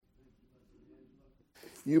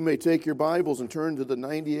You may take your Bibles and turn to the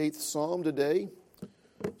 98th Psalm today.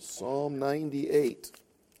 Psalm 98.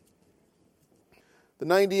 The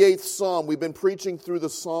 98th Psalm, we've been preaching through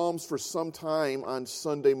the Psalms for some time on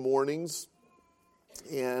Sunday mornings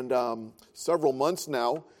and several months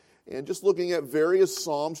now, and just looking at various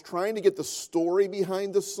Psalms, trying to get the story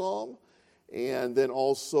behind the Psalm, and then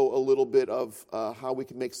also a little bit of how we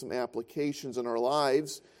can make some applications in our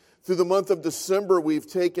lives. Through the month of December, we've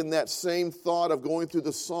taken that same thought of going through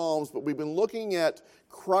the Psalms, but we've been looking at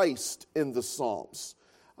Christ in the Psalms.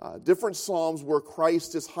 Different Psalms where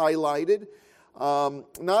Christ is highlighted.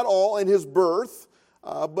 Not all in his birth,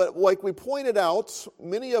 but like we pointed out,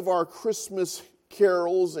 many of our Christmas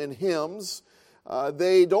carols and hymns,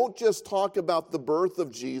 they don't just talk about the birth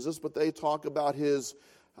of Jesus, but they talk about his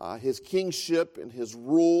kingship and his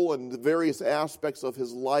rule and the various aspects of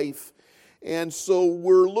his life. And so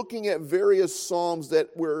we're looking at various Psalms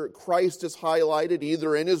where Christ is highlighted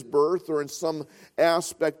either in his birth or in some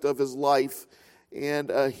aspect of his life. And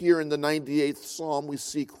here in the 98th Psalm we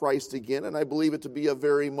see Christ again, and I believe it to be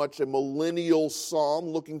very much a millennial psalm,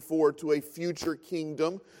 looking forward to a future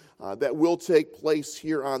kingdom that will take place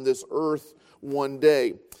here on this earth one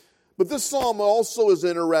day. But this psalm also is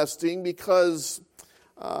interesting because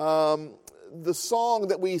the song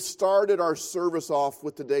that we started our service off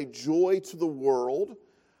with today, Joy to the World,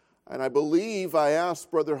 and I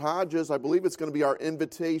asked Brother Hodges, I believe it's going to be our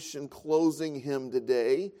invitation closing hymn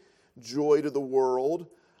today, Joy to the World.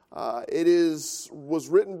 It was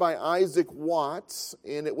written by Isaac Watts,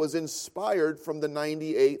 and it was inspired from the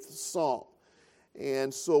 98th Psalm.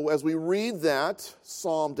 And so as we read that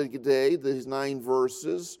psalm today, these 9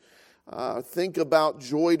 verses, think about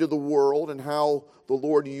joy to the world and how the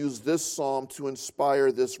Lord used this psalm to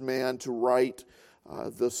inspire this man to write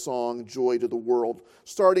the song Joy to the World.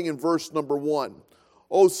 Starting in verse number 1.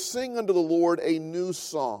 Oh, sing unto the Lord a new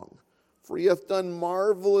song, for he hath done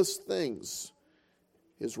marvelous things.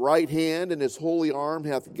 His right hand and his holy arm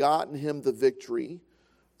hath gotten him the victory.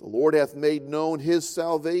 The Lord hath made known his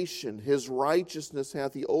salvation. His righteousness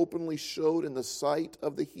hath he openly showed in the sight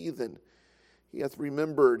of the heathen. He hath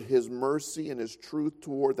remembered his mercy and his truth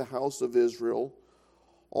toward the house of Israel.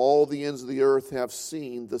 All the ends of the earth have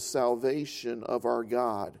seen the salvation of our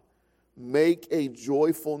God. Make a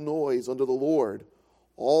joyful noise unto the Lord,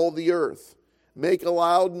 all the earth. Make a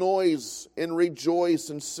loud noise and rejoice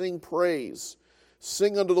and sing praise.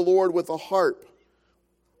 Sing unto the Lord with the harp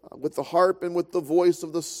and with the voice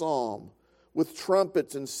of the psalm, with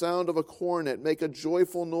trumpets and sound of a cornet. Make a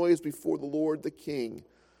joyful noise before the Lord the King.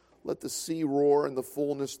 Let the sea roar and the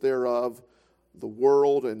fullness thereof, the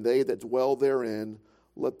world and they that dwell therein.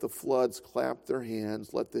 Let the floods clap their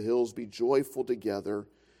hands. Let the hills be joyful together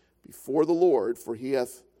before the Lord, for he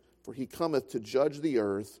cometh to judge the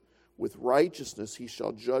earth. With righteousness he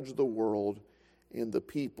shall judge the world and the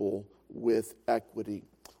people with equity.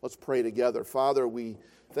 Let's pray together. Father, we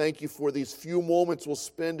thank you for these few moments we'll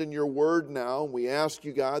spend in your word now. We ask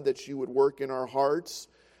you, God, that you would work in our hearts.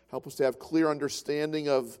 Help us to have clear understanding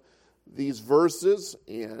of these verses.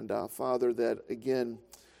 And Father, that again,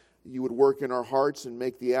 you would work in our hearts and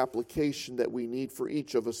make the application that we need for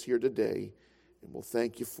each of us here today. And we'll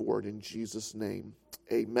thank you for it in Jesus' name.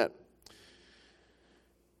 Amen.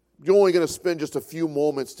 You're only going to spend just a few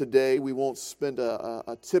moments today. We won't spend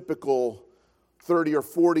a typical 30 or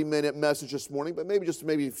 40 minute message this morning, but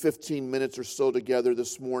maybe 15 minutes or so together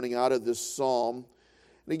this morning out of this psalm.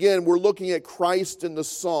 And again, we're looking at Christ in the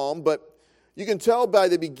psalm, but you can tell by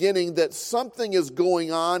the beginning that something is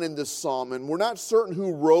going on in this psalm, and we're not certain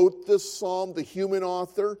who wrote this psalm, the human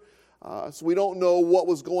author, so we don't know what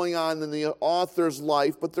was going on in the author's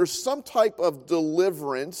life, but there's some type of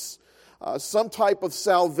deliverance, some type of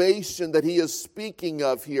salvation that he is speaking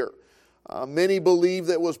of here. Many believe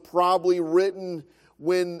that it was probably written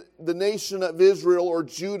when the nation of Israel or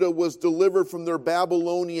Judah was delivered from their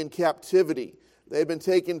Babylonian captivity. They had been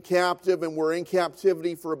taken captive and were in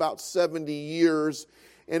captivity for about 70 years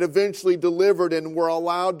and eventually delivered and were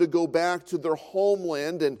allowed to go back to their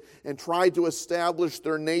homeland and try to establish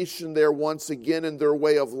their nation there once again in their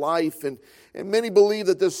way of life. And many believe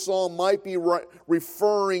that this psalm might be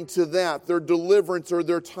referring to that, their deliverance or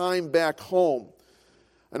their time back home.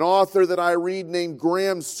 An author that I read named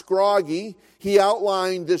Graham Scroggie, he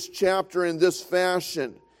outlined this chapter in this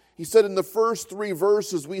fashion. He said in the first 3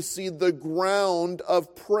 verses we see the ground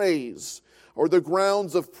of praise, or the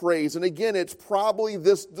grounds of praise. And again, it's probably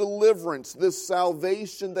this deliverance, this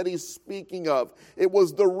salvation that he's speaking of. It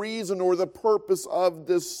was the reason or the purpose of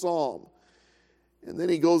this psalm. And then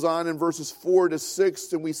he goes on in verses 4 to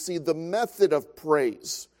 6, and we see the method of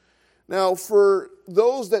praise. Now, for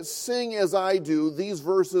those that sing as I do, these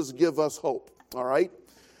verses give us hope, all right?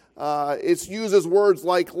 It uses words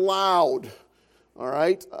like loud, all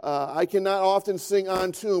right? I cannot often sing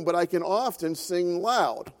on tune, but I can often sing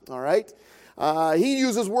loud, all right? He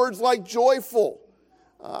uses words like joyful.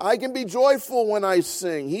 I can be joyful when I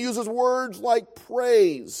sing. He uses words like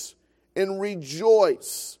praise and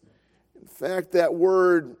rejoice. In fact, that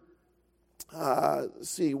word,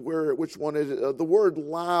 which one is it? The word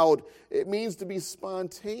loud, it means to be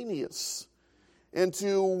spontaneous. And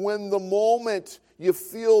to, when the moment you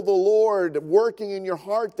feel the Lord working in your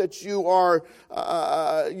heart, that you are,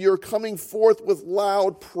 you're coming forth with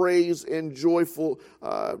loud praise and joyful,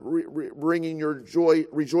 bringing your joy,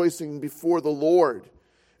 rejoicing before the Lord.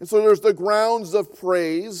 And so there's the grounds of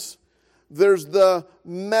praise, there's the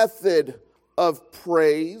method of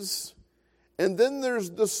praise, and then there's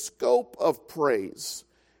the scope of praise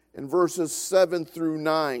in verses 7 through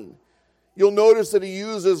 9. You'll notice that he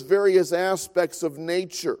uses various aspects of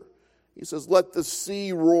nature. He says, let the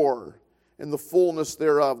sea roar and the fullness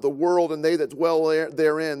thereof, the world and they that dwell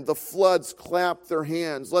therein. The floods clap their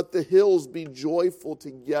hands. Let the hills be joyful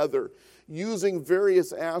together. Using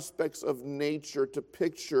various aspects of nature to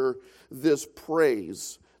picture this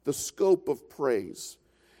praise, the scope of praise.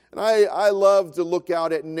 And I love to look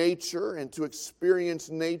out at nature and to experience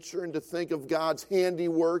nature and to think of God's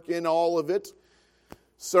handiwork in all of it.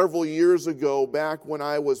 Several years ago, back when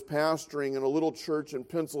I was pastoring in a little church in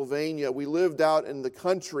Pennsylvania, we lived out in the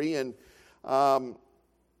country, and it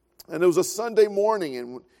was a Sunday morning,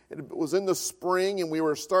 and it was in the spring, and we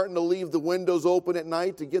were starting to leave the windows open at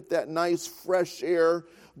night to get that nice fresh air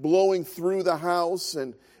blowing through the house.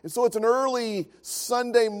 And so it's an early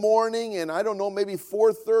Sunday morning, and I don't know, maybe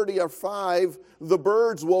 4:30 or 5, the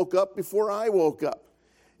birds woke up before I woke up.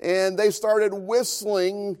 And they started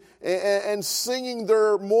whistling and singing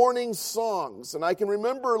their morning songs. And I can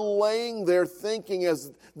remember laying there thinking,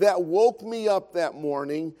 as that woke me up that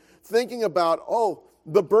morning, thinking about,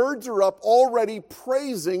 the birds are up already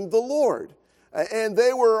praising the Lord. And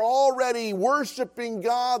they were already worshiping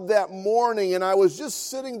God that morning. And I was just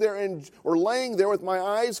sitting there or laying there with my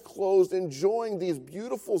eyes closed, enjoying these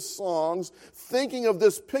beautiful songs, thinking of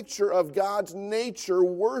this picture of God's nature,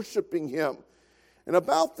 worshiping Him. And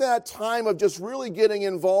about that time of just really getting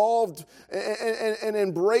involved and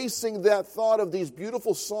embracing that thought of these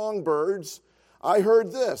beautiful songbirds, I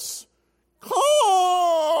heard this.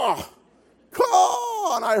 Caw!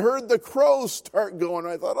 Caw! And I heard the crows start going.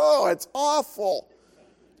 I thought, it's awful.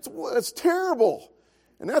 It's terrible.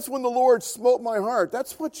 And that's when the Lord smote my heart.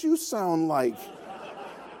 That's what you sound like.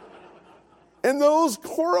 And those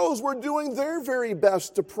crows were doing their very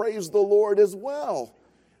best to praise the Lord as well.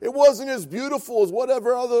 It wasn't as beautiful as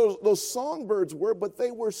whatever other those songbirds were, but they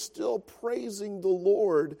were still praising the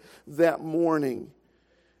Lord that morning.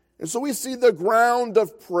 And so we see the ground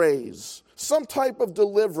of praise, some type of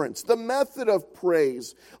deliverance, the method of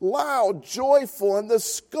praise, loud, joyful, and the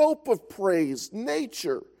scope of praise,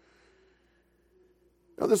 nature.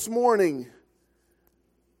 Now this morning,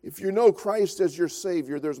 if you know Christ as your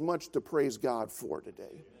Savior, there's much to praise God for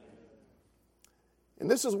today. And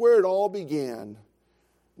this is where it all began.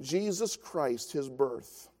 Jesus Christ, His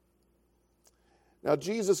birth. Now,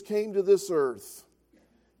 Jesus came to this earth.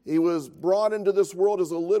 He was brought into this world as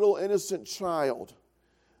a little innocent child.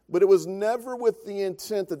 But it was never with the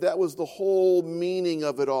intent that was the whole meaning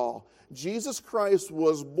of it all. Jesus Christ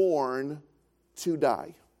was born to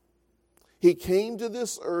die. He came to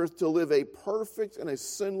this earth to live a perfect and a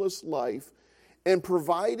sinless life and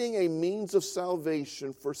providing a means of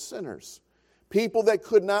salvation for sinners. People that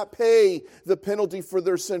could not pay the penalty for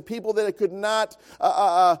their sin. People that could not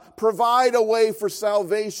provide a way for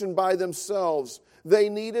salvation by themselves. They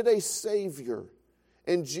needed a Savior.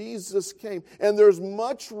 And Jesus came. And there's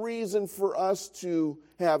much reason for us to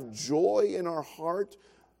have joy in our heart.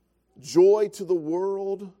 Joy to the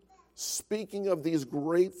world. Speaking of these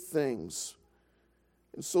great things.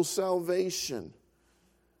 And so salvation.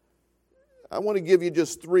 I want to give you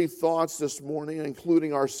just 3 thoughts this morning,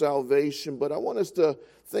 including our salvation, but I want us to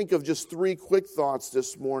think of just 3 quick thoughts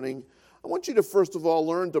this morning. I want you to first of all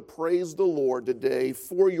learn to praise the Lord today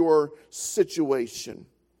for your situation.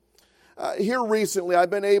 Here recently, I've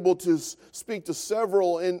been able to speak to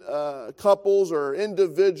several couples or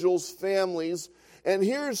individuals, families, and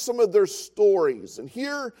here's some of their stories, and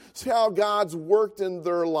here's how God's worked in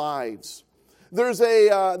their lives. There's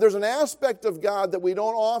an aspect of God that we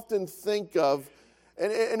don't often think of,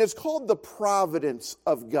 and it's called the providence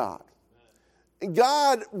of God.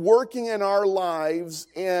 God working in our lives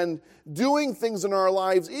and doing things in our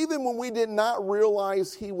lives, even when we did not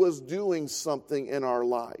realize He was doing something in our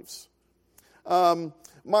lives.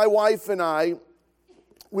 My wife and I,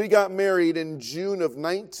 we got married in June of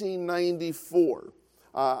 1994.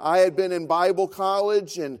 I had been in Bible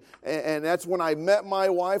college, and that's when I met my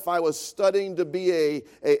wife. I was studying to be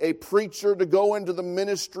a preacher, to go into the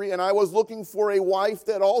ministry, and I was looking for a wife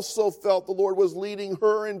that also felt the Lord was leading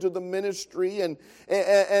her into the ministry.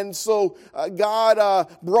 And so God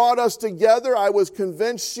brought us together. I was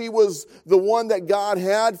convinced she was the one that God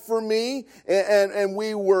had for me, and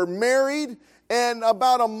we were married. And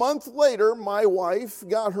about a month later, my wife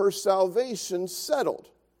got her salvation settled.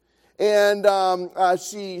 And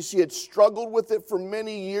she had struggled with it for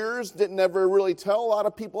many years, didn't ever really tell a lot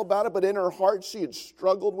of people about it, but in her heart she had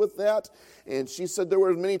struggled with that. And she said there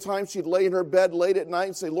were many times she'd lay in her bed late at night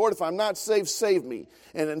and say, Lord, if I'm not saved, save me.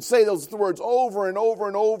 And then say those words over and over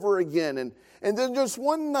and over again. And then just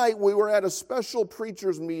one night we were at a special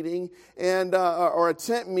preacher's meeting or a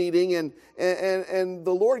tent meeting, and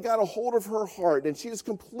the Lord got a hold of her heart, and she just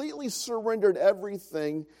completely surrendered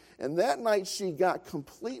everything. And that night she got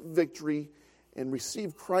complete victory and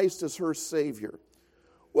received Christ as her Savior.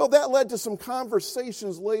 Well, that led to some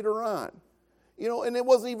conversations later on. And it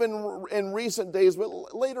wasn't even in recent days,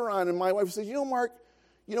 but later on, and my wife said, Mark,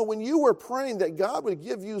 when you were praying that God would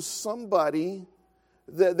give you somebody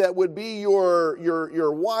that would be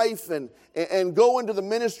your wife and go into the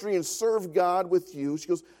ministry and serve God with you, she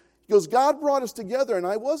goes, God brought us together, and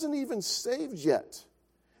I wasn't even saved yet.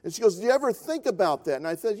 And she goes, do you ever think about that? And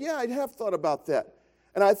I said, yeah, I have thought about that.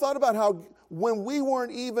 And I thought about how when we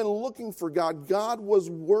weren't even looking for God, God was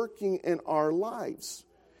working in our lives.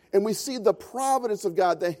 And we see the providence of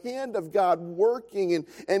God, the hand of God working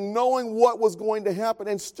and knowing what was going to happen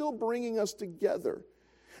and still bringing us together.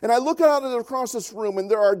 And I look out across this room, and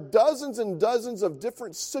there are dozens and dozens of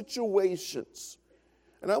different situations.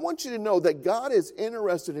 And I want you to know that God is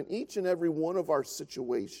interested in each and every one of our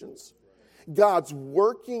situations. God's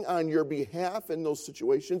working on your behalf in those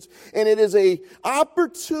situations. And it is an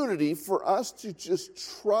opportunity for us to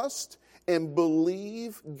just trust and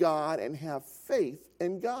believe God and have faith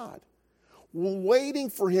in God. Waiting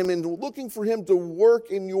for Him and looking for Him to work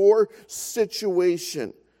in your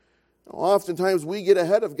situation. Oftentimes we get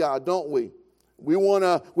ahead of God, don't we? We want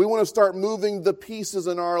to start moving the pieces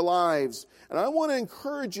in our lives. And I want to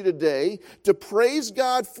encourage you today to praise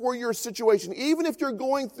God for your situation, even if you're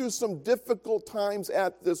going through some difficult times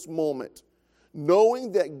at this moment,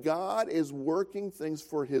 knowing that God is working things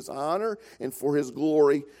for His honor and for His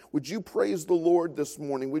glory. Would you praise the Lord this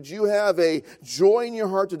morning? Would you have a joy in your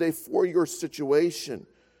heart today for your situation?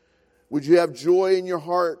 Would you have joy in your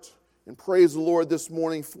heart and praise the Lord this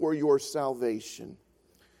morning for your salvation?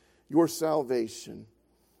 Your salvation.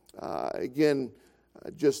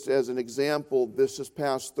 Just as an example, this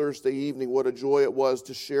past Thursday evening, what a joy it was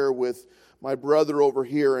to share with my brother over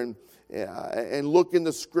here and look in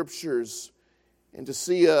the Scriptures and to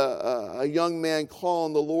see a young man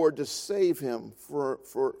calling the Lord to save him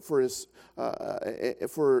to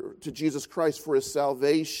Jesus Christ for his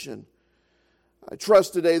salvation. I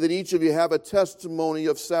trust today that each of you have a testimony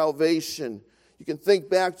of salvation. You can think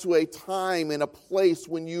back to a time and a place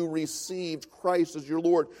when you received Christ as your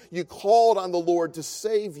Lord. You called on the Lord to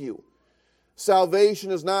save you. Salvation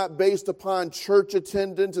is not based upon church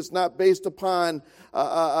attendance. It's not based upon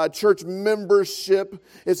church membership.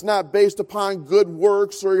 It's not based upon good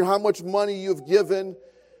works or how much money you've given.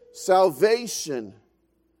 Salvation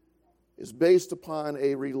is based upon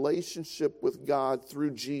a relationship with God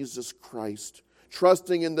through Jesus Christ.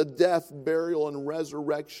 Trusting in the death, burial, and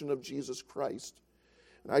resurrection of Jesus Christ.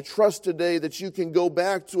 And I trust today that you can go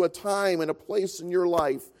back to a time and a place in your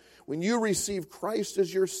life when you received Christ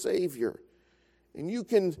as your Savior. And you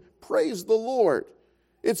can praise the Lord.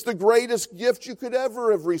 It's the greatest gift you could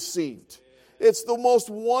ever have received. It's the most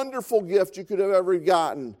wonderful gift you could have ever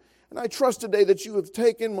gotten. And I trust today that you have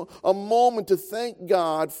taken a moment to thank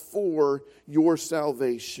God for your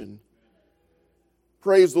salvation.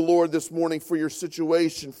 Praise the Lord this morning for your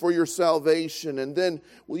situation, for your salvation. And then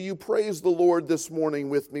will you praise the Lord this morning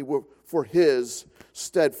with me for His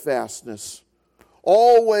steadfastness.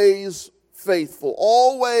 Always faithful,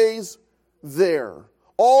 always there,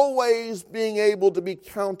 always being able to be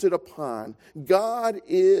counted upon. God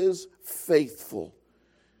is faithful.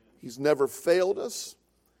 He's never failed us.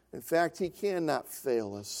 In fact, He cannot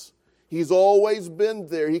fail us. He's always been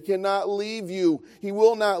there. He cannot leave you. He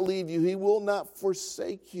will not leave you. He will not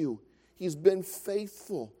forsake you. He's been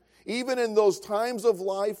faithful. Even in those times of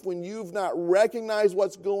life when you've not recognized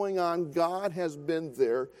what's going on, God has been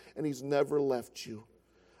there and He's never left you.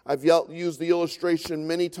 I've used the illustration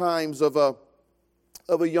many times of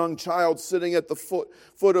of a young child sitting at the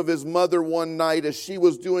foot of his mother one night as she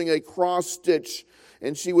was doing a cross stitch,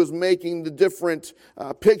 and she was making the different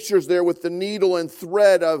pictures there with the needle and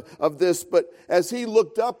thread of this. But as he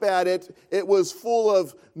looked up at it, it was full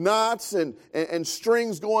of knots and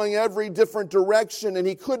strings going every different direction, and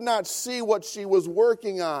he could not see what she was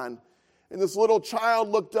working on. And this little child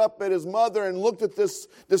looked up at his mother and looked at this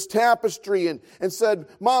tapestry and said,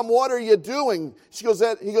 "Mom, what are you doing?" He goes,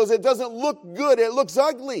 "It doesn't look good. It looks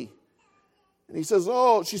ugly." And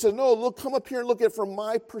she said, "No, look, come up here and look at it from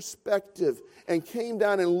my perspective." And came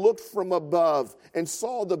down and looked from above and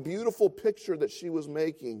saw the beautiful picture that she was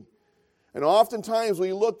making. And oftentimes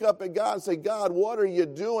we look up at God and say, "God, what are you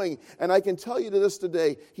doing?" And I can tell you to this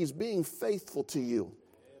today, He's being faithful to you.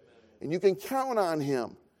 And you can count on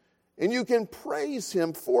Him. And you can praise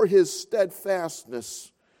Him for His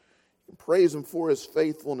steadfastness. You can praise Him for His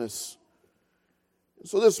faithfulness.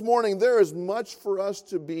 So this morning, there is much for us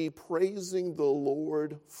to be praising the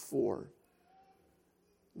Lord for.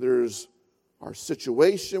 There's our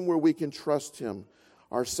situation where we can trust Him,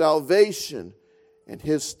 our salvation, and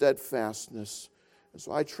His steadfastness. And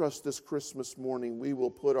so I trust this Christmas morning we will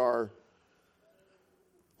put our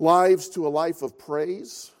lives to a life of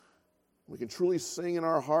praise. We can truly sing in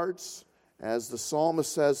our hearts, as the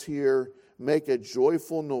psalmist says here, "Make a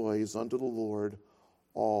joyful noise unto the Lord,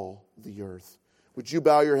 all the earth." Would you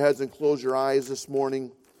bow your heads and close your eyes this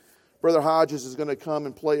morning? Brother Hodges is going to come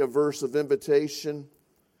and play a verse of invitation.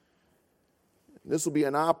 This will be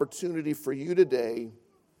an opportunity for you today,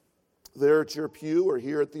 there at your pew or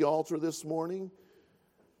here at the altar this morning,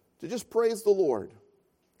 to just praise the Lord.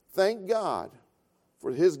 Thank God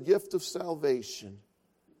for His gift of salvation.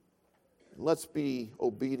 Let's be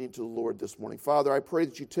obedient to the Lord this morning. Father, I pray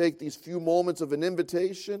that you take these few moments of an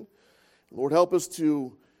invitation. Lord, help us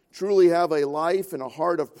to truly have a life and a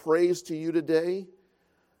heart of praise to you today.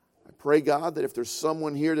 I pray, God, that if there's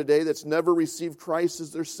someone here today that's never received Christ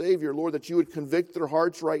as their Savior, Lord, that you would convict their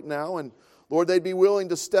hearts right now. And Lord, they'd be willing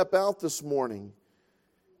to step out this morning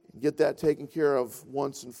and get that taken care of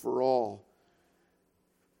once and for all.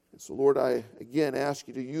 And so, Lord, I again ask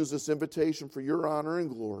you to use this invitation for your honor and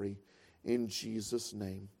glory. In Jesus'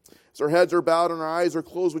 name. As our heads are bowed and our eyes are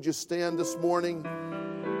closed, would you stand this morning?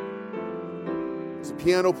 As the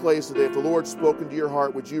piano plays today, if the Lord's spoken to your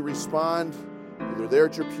heart, would you respond either there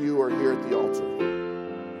at your pew or here at the altar?